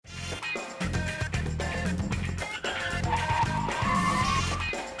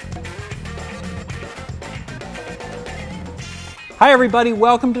Hi everybody,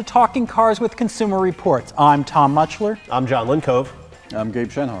 welcome to Talking Cars with Consumer Reports. I'm Tom Muchler. I'm John Lincove. I'm Gabe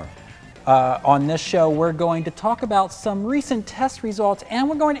Shenhar. On this show, we're going to talk about some recent test results and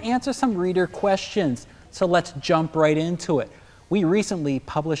we're going to answer some reader questions. So let's jump right into it. We recently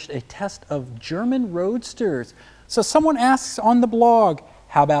published a test of German Roadsters. So someone asks on the blog,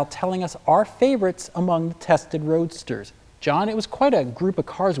 how about telling us our favorites among the tested Roadsters? John, it was quite a group of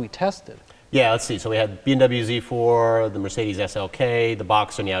cars we tested. Yeah, let's see. So we had BMW Z4, the Mercedes SLK, the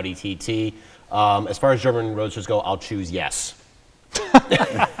Boxster, and the Audi TT. As far as German Roadsters go, I'll choose yes.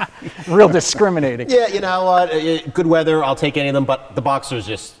 Real discriminating. Yeah, you know what? Good weather, I'll take any of them, but the Boxster is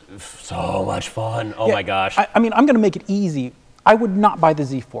just so much fun. Oh my gosh. I mean, I'm going to make it easy. I would not buy the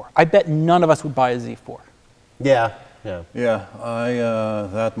Z4. I bet none of us would buy a Z4. Yeah.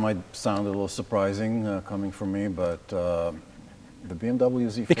 That might sound a little surprising coming from me, but the BMW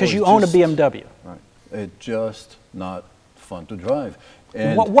Z4 because you own a BMW. Right. It's just not fun to drive.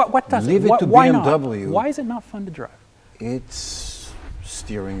 And what does leave it? it to Why BMW. not? Why is it not fun to drive? Its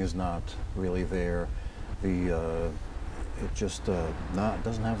steering is not really there. It just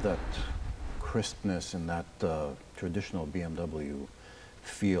doesn't have that crispness and that traditional BMW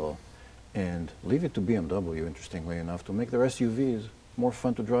feel. And leave it to BMW, interestingly enough, to make their SUVs more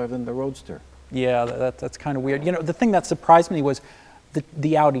fun to drive than the Roadster. Yeah, that's kind of weird. You know, the thing that surprised me was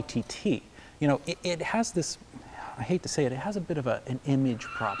the Audi TT. You know, it has this, I hate to say it, it has a bit of an image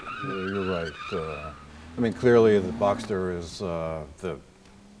problem. Yeah, you're right. I mean, clearly the Boxster is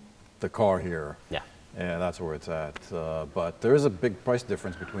the car here. Yeah. And that's where it's at. But there is a big price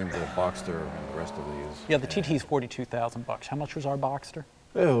difference between the Boxster and the rest of these. Yeah, the TT is $42,000. How much was our Boxster?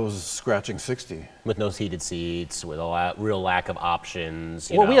 It was scratching 60. With no heated seats, with a real lack of options.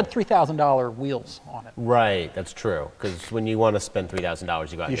 Well, we had $3,000 wheels on it. Right, that's true. Because when you want to spend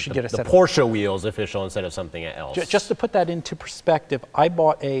 $3,000, you should get the Porsche wheels official instead of something else. Just to put that into perspective, I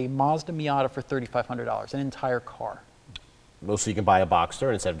bought a Mazda Miata for $3,500, an entire car. Well, so you can buy a Boxster,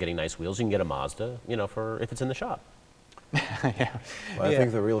 and instead of getting nice wheels, you can get a Mazda, you know, if it's in the shop. Yeah. Well, I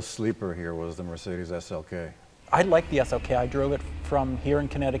think the real sleeper here was the Mercedes SLK. I like the SLK. I drove it from here in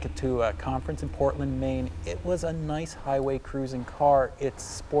Connecticut to a conference in Portland, Maine. It was a nice highway cruising car. It's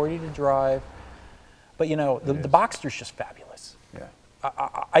sporty to drive, but you know, the Boxster's just fabulous. Yeah.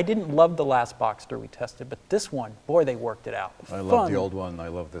 I didn't love the last Boxster we tested, but this one, boy, they worked it out. I love the old one. I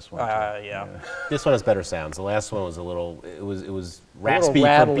love this one too. Yeah. This one has better sounds. The last one was a little, it was raspy,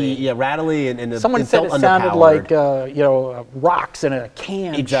 rattly. rattly, and someone said it sounded like you know, rocks in a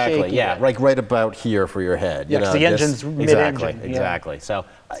can. Exactly. shaking. Yeah, like right about here for your head. Yeah, because the engine's mid-engine. Exactly. So,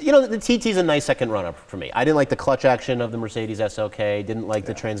 you know, the TT's a nice second runner for me. I didn't like the clutch action of the Mercedes SLK. Didn't like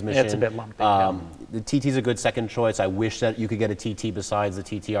the transmission. Yeah, it's a bit lumpy. The TT's a good second choice. I wish that you could get a TT besides the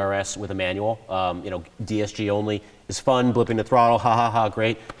TTRS with a manual. You know, DSG only is fun. Blipping the throttle,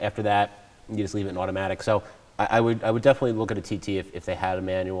 great. After that, you just leave it in automatic. So I would definitely look at a TT if they had a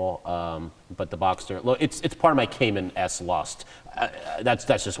manual. But the Boxster, look, it's part of my Cayman S lust. That's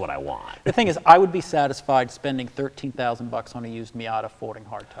just what I want. The thing is, I would be satisfied spending $13,000 on a used Miata folding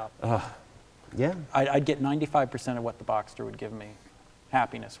hardtop. Yeah. I'd get 95% of what the Boxster would give me,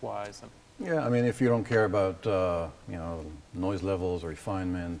 happiness-wise. Yeah, I mean, if you don't care about you know, noise levels or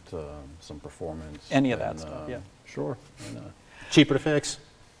refinement, some performance, any of that stuff, yeah. Sure. Cheaper to fix.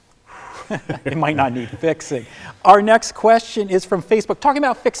 It might not need fixing. Our next question is from Facebook, talking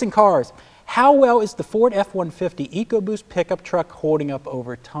about fixing cars. How well is the Ford F-150 EcoBoost pickup truck holding up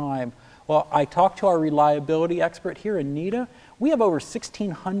over time? Well, I talked to our reliability expert here, Anita. We have over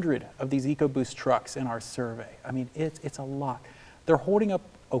 1,600 of these EcoBoost trucks in our survey. I mean, it's a lot. They're holding up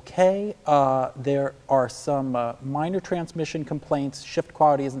okay. There are some minor transmission complaints. Shift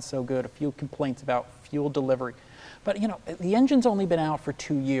quality isn't so good. A few complaints about fuel delivery. But, you know, the engine's only been out for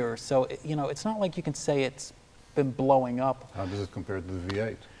 2 years, so, you know, it's not like you can say it's been blowing up. How does it compare to the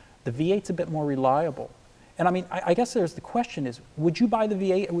V8? The V8's a bit more reliable. And, I mean, I guess there's the question is, would you buy the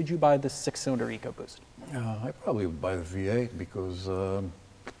V8 or would you buy the 6-cylinder EcoBoost? I probably would buy the V8 because, you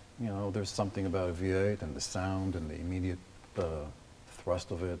know, there's something about a V8 and the sound and the immediate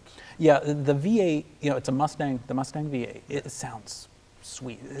thrust of it. Yeah, the V8, you know, it's a Mustang, the Mustang V8. It sounds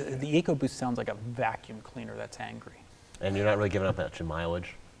sweet. The EcoBoost sounds like a vacuum cleaner that's angry. And you're not really giving up much in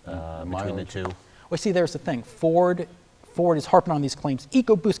mileage between the two. Well, see, there's the thing. Ford is harping on these claims.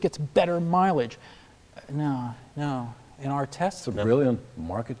 EcoBoost gets better mileage. No. In our tests, it's a brilliant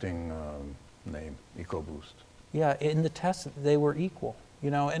marketing name, EcoBoost. Yeah, in the tests, they were equal.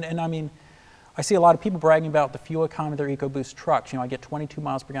 You know, and I mean, I see a lot of people bragging about the fuel economy of their EcoBoost trucks. You know, I get 22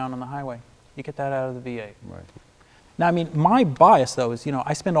 miles per gallon on the highway. You get that out of the V8. Right. Now, I mean, my bias, though, is, you know,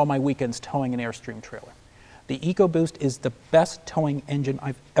 I spend all my weekends towing an Airstream trailer. The EcoBoost is the best towing engine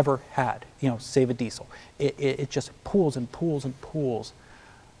I've ever had, you know, save a diesel. It just pulls and pulls and pulls.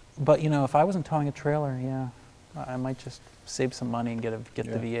 But, you know, if I wasn't towing a trailer, yeah, I might just save some money and get the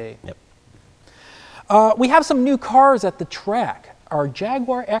V8. Yep. We have some new cars at the track. Our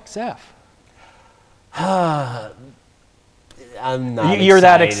Jaguar XF. I'm not You're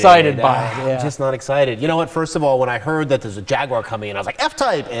that excited by it, yeah. I'm just not excited. You know what? First of all, when I heard that there's a Jaguar coming in, I was like,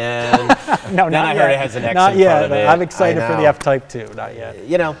 F-Type, and No, then I heard it has an X not in yet. front of it. I'm excited for the know. F-Type too. Not yet.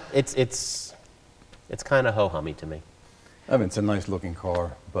 You know, it's kind of ho-hummy to me. I mean, it's a nice looking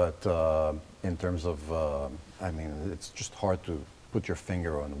car, but in terms of, I mean, it's just hard to put your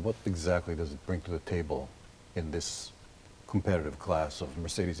finger on what exactly does it bring to the table in this competitive class of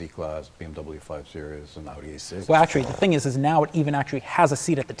Mercedes E-Class, BMW 5 Series, and Audi A6. Well, actually, the thing is now it even actually has a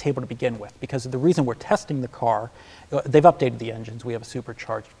seat at the table to begin with, because the reason we're testing the car, they've updated the engines. We have a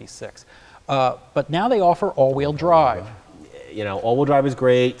supercharged V6. But now they offer all-wheel drive. You know, all-wheel drive is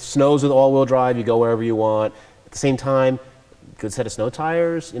great. Snows with all-wheel drive, you go wherever you want. At the same time, good set of snow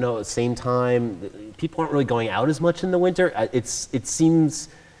tires. You know, at the same time, people aren't really going out as much in the winter. It seems,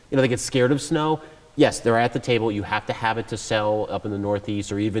 you know, they get scared of snow. Yes, they're at the table. You have to have it to sell up in the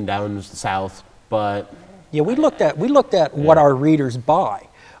Northeast or even down in the South. But yeah, we looked at what our readers buy.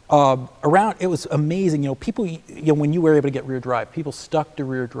 It was amazing. You know, people. You know, when you were able to get rear drive, people stuck to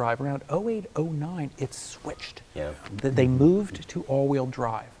rear drive. Around 08, 09, it switched. yeah, They moved to all-wheel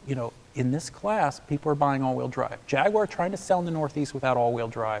drive. You know, in this class, people are buying all-wheel drive. Jaguar trying to sell in the Northeast without all-wheel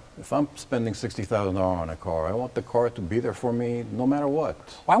drive. If I'm spending $60,000 on a car, I want the car to be there for me no matter what.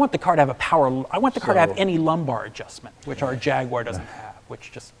 Well, I want the car to have a power. I want the car to have So- any lumbar adjustment, which our Jaguar doesn't have.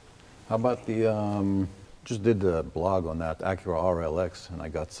 Which just How about the, just did a blog on that Acura RLX, and I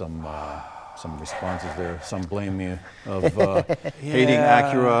got some responses there. Some blame me of hating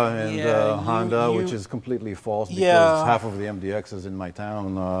Acura and Honda, which is completely false because half of the MDXs in my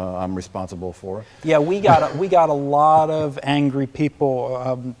town I'm responsible for. yeah, we got a lot of angry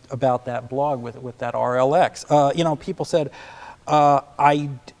people about that blog with that RLX. You know, people said,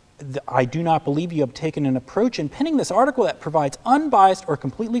 I do not believe you have taken an approach in penning this article that provides unbiased or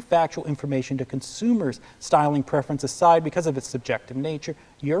completely factual information to consumers, styling preference aside because of its subjective nature.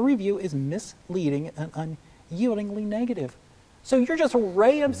 Your review is misleading and unyieldingly negative. So you're just a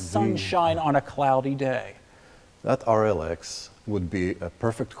ray of sunshine on a cloudy day. That RLX would be a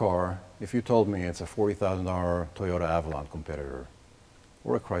perfect car if you told me it's a $40,000 Toyota Avalon competitor,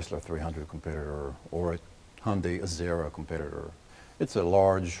 or a Chrysler 300 competitor, or a Hyundai Azera competitor. It's a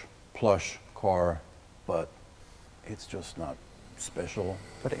large, plush car, but it's just not special.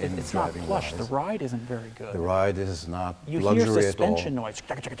 But in it's not driving plush. wise. The ride isn't very good. The ride is not You luxury hear suspension at all. noise.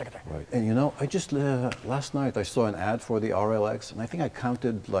 Right. And you know, I just, last night I saw an ad for the RLX, and I think I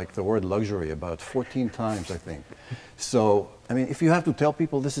counted like the word luxury about 14 times, I think. So, I mean, if you have to tell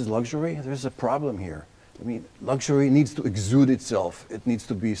people this is luxury, there's a problem here. I mean, luxury needs to exude itself. It needs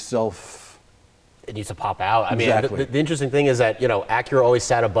to be it needs to pop out. I Exactly. mean, the interesting thing is that, you know, Acura always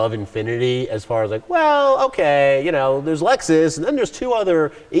sat above Infiniti as far as like, well, okay, you know, there's Lexus, and then there's two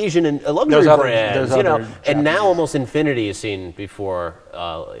other Asian and luxury brands, you know, and now almost Infiniti is seen before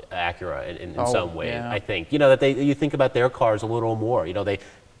Acura in some way. yeah. I think, you know, that you think about their cars a little more. You know, the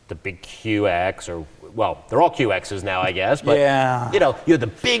big QX, or well, they're all QXs now, I guess. But Yeah. you know, you have the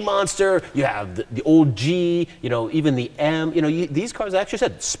big monster, you have the old G, you know, even the M. You know, these cars actually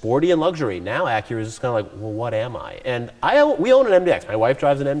said sporty and luxury. Now Acura is just kind of like, well, what am I? And we own an MDX. My wife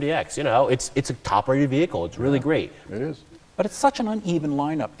drives an MDX. You know, it's a top-rated vehicle. It's really great. It is. But it's such an uneven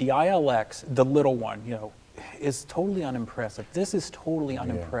lineup. The ILX, the little one, you know, is totally unimpressive. This is totally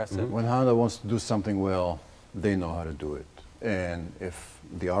unimpressive. When Honda wants to do something well, they know how to do it. And if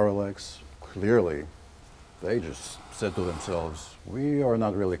the RLX, clearly, they just said to themselves, we are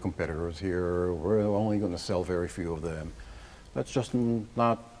not really competitors here. We're only going to sell very few of them. Let's just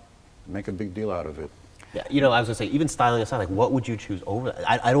not make a big deal out of it. Yeah, you know, I was going to say, even styling aside, like, what would you choose over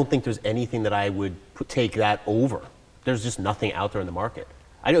that? I don't think there's anything that I would take that over. There's just nothing out there in the market.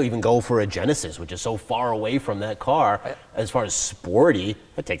 I don't even go for a Genesis, which is so far away from that car. As far as sporty,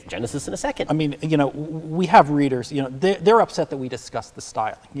 I'd take the Genesis in a second. I mean, you know, we have readers, you know, they're upset that we discussed the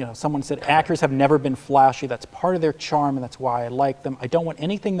styling. You know, someone said Acuras have never been flashy. That's part of their charm, and that's why I like them. I don't want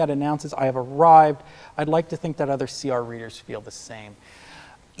anything that announces I have arrived. I'd like to think that other CR readers feel the same.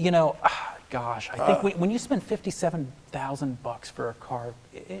 You know, gosh, I think when you spend $57,000 for a car,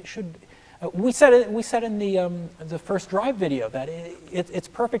 it should. We said in the first drive video that it's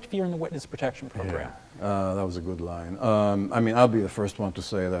perfect if you're in the witness protection program. Yeah, that was a good line. I mean, I'll be the first one to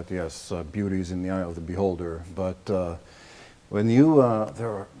say that, yes, beauty is in the eye of the beholder. But when you, there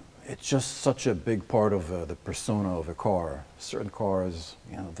are it's just such a big part of the persona of a car. Certain cars,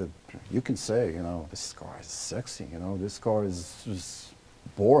 you know, you can say, you know, this car is sexy, you know, this car is just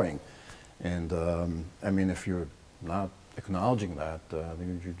boring. And I mean, if you're not acknowledging that,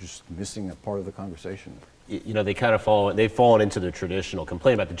 then you're just missing a part of the conversation. You know, they've fallen into the traditional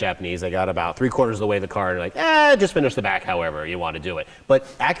complaint about the Japanese. They got about 3/4 of the way the car and they're like, just finish the back however you want to do it. But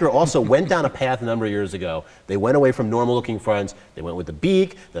Acura also went down a path a number of years ago. They went away from normal looking fronts. They went with the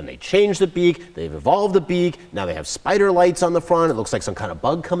beak, then they changed the beak, they've evolved the beak. Now they have spider lights on the front. It looks like some kind of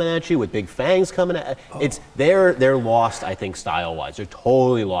bug coming at you with big fangs coming at they're lost, I think, style-wise. They're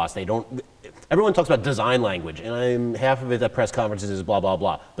totally lost. Everyone talks about design language, and half of it at press conferences is blah, blah,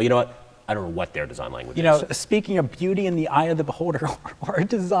 blah. But you know what? I don't know what their design language is. You know, speaking of beauty in the eye of the beholder, our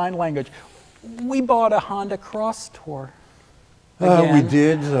design language, we bought a Honda Cross Tour. We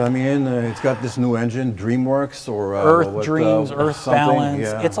did. I mean, it's got this new engine, DreamWorks or Earth Dreams, Earth something. Balance.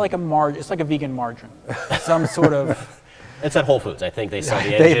 Yeah. It's like a vegan margarine, some sort of. It's at Whole Foods. I think they sell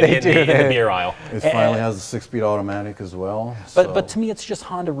the engine in the beer aisle. It finally has a 6-speed automatic as well. But to me, it's just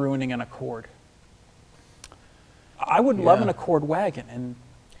Honda ruining an Accord. I would love an Accord wagon, and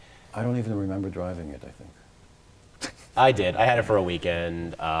I don't even remember driving it, I think. I did. I had it for a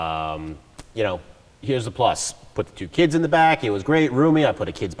weekend. You know, here's the plus. Put the 2 kids in the back. It was great, roomy. I put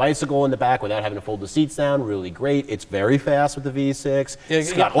a kid's bicycle in the back without having to fold the seats down. Really great. It's very fast with the V6.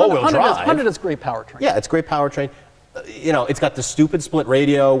 It's got all-wheel drive. Honda does great powertrain. Yeah, it's great powertrain. You know, it's got the stupid split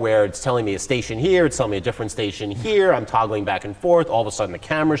radio where it's telling me a station here, it's telling me a different station here. I'm toggling back and forth. All of a sudden, the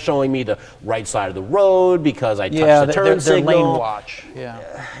camera's showing me the right side of the road because I touched the turn signal. Lane watch.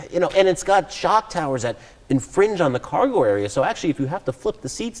 Yeah. You know, and it's got shock towers that infringe on the cargo area. So actually, if you have to flip the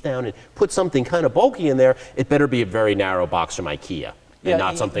seats down and put something kind of bulky in there, it better be a very narrow box from IKEA and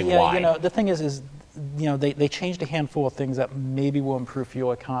not something wide. You know, the thing is you know, they changed a handful of things that maybe will improve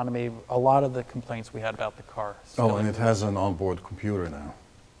fuel economy. A lot of the complaints we had about the car. Oh, and it has an onboard computer now.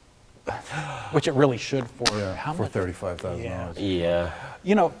 Which it really should for how much? For $35,000. Yeah.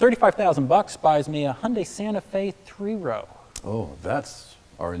 You know, $35,000 buys me a Hyundai Santa Fe 3-row. Oh, that's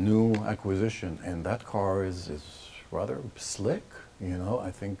our new acquisition, and that car is rather slick. You know,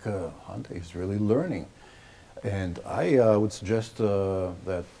 I think Hyundai is really learning. And I would suggest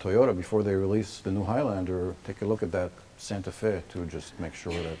that Toyota, before they release the new Highlander, take a look at that Santa Fe to just make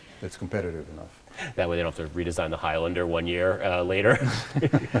sure that it's competitive enough. That way they don't have to redesign the Highlander 1 year later.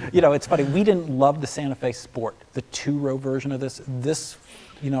 You know, it's funny. We didn't love the Santa Fe Sport, the 2-row version of this. This,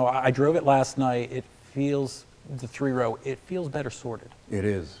 you know, I drove it last night. It feels, the 3-row, it feels better sorted. It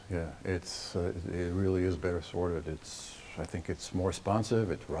is, yeah. It really is better sorted. I think it's more responsive.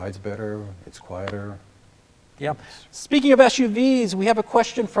 It rides better. It's quieter. Yeah. Speaking of SUVs, we have a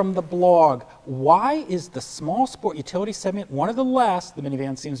question from the blog. Why is the small sport utility segment one of the last, the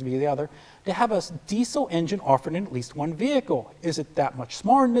minivan seems to be the other, to have a diesel engine offered in at least one vehicle? Is it that much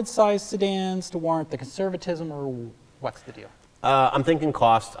smaller than mid-sized sedans to warrant the conservatism, or what's the deal? I'm thinking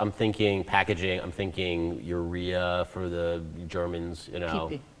cost, I'm thinking packaging, I'm thinking urea for the Germans, you know.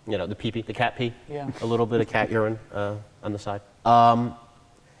 Pee-pee. You know, the pee-pee, the cat pee. Yeah. A little bit of cat urine on the side.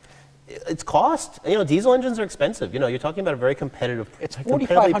 It's cost. You know, diesel engines are expensive. You know, you're talking about a very competitive. It's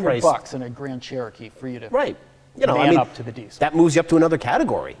 $4,500 in a Grand Cherokee for you to you know, I mean, up to the diesel. That moves you up to another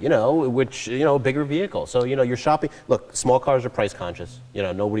category. You know, which a bigger vehicle. So you know, you're shopping. Look, small cars are price conscious. You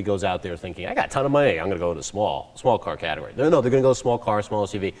know, nobody goes out there thinking, I got a ton of money, I'm going to go to the small car category. No, they're going to go small car, small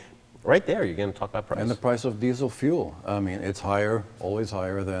SUV. Right there, you're going to talk about price. And the price of diesel fuel. I mean, it's higher, always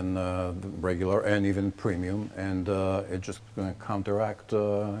higher than the regular and even premium, and it's just going to counteract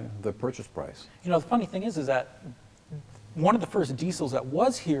the purchase price. You know, the funny thing is that one of the first diesels that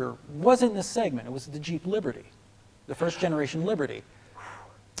was here was in this segment. It was the Jeep Liberty, the first generation Liberty.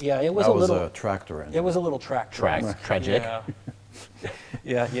 Yeah, it was that was a tractor engine. It was a little tractor. Tragic.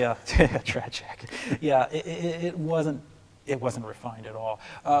 Yeah, tragic. Yeah, it wasn't. It wasn't refined at all.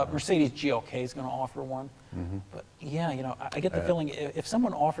 Mercedes GLK is going to offer one. Mm-hmm. But yeah, you know, I get the feeling if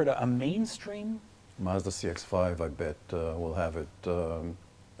someone offered a mainstream. Mazda CX-5, I bet, will have it.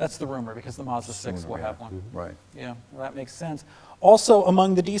 That's the rumor, because the Mazda 6 will have one. Mm-hmm. Right. Yeah, well, that makes sense. Also,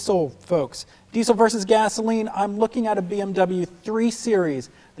 among the diesel folks, diesel versus gasoline, I'm looking at a BMW 3 Series.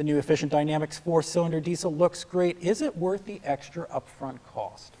 The new Efficient Dynamics 4-cylinder diesel looks great. Is it worth the extra upfront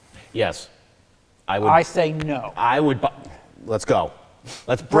cost? Yes. I say no. Let's go.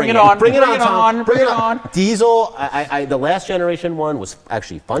 Let's bring it on. Bring it Bring it Tom. on. Bring it on. Diesel, the last generation one was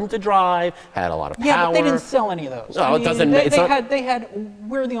actually fun to drive, had a lot of power. Yeah, but they didn't sell any of those. No, it doesn't.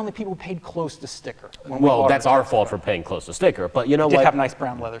 We're the only people who paid close to sticker. Well, that's our fault for paying close to sticker. But you know It did what? have nice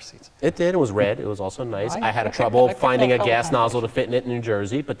brown leather seats. It did. It was red. It was also nice. I I had picked trouble that finding a color gas nozzle to combination. fit in it in New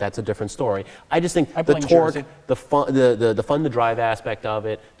Jersey, but that's a different story. I just think I the blame torque, Jersey. the fun to drive aspect of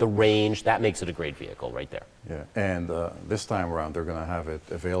it, the range, that makes it a great vehicle right there. Yeah, and this time around, they're going to have it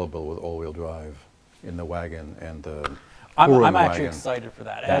available with all-wheel drive in the wagon and the I'm actually wagon. excited for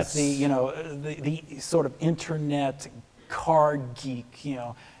that. As the sort of internet car geek,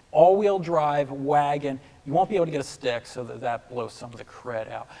 all-wheel drive wagon, you won't be able to get a stick, so that blows some of the cred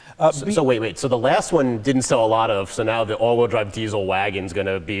out. So wait. So the last one didn't sell a lot of, so now the all-wheel drive diesel wagon's going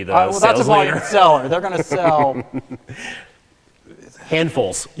to be the well, that's a sales volume leader. seller. They're going to sell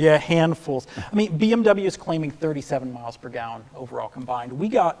Handfuls. Yeah, handfuls. I mean, BMW is claiming 37 miles per gallon overall combined. We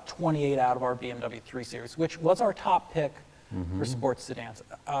got 28 out of our BMW 3 Series, which was our top pick for sports sedans.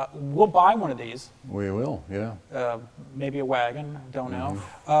 We'll buy one of these. We will, yeah. Maybe a wagon, don't know.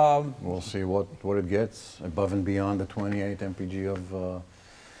 We'll see what it gets above and beyond the 28 mpg of.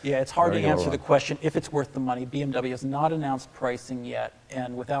 Yeah, it's hard to regular answer one. the question if it's worth the money. BMW has not announced pricing yet,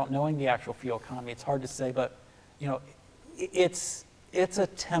 and without knowing the actual fuel economy, it's hard to say, but it's a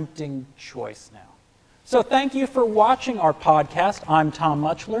tempting choice now. So thank you for watching our podcast. I'm Tom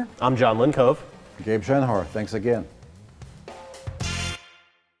Muchler. I'm John Lincove. Gabe Shenhar, thanks again.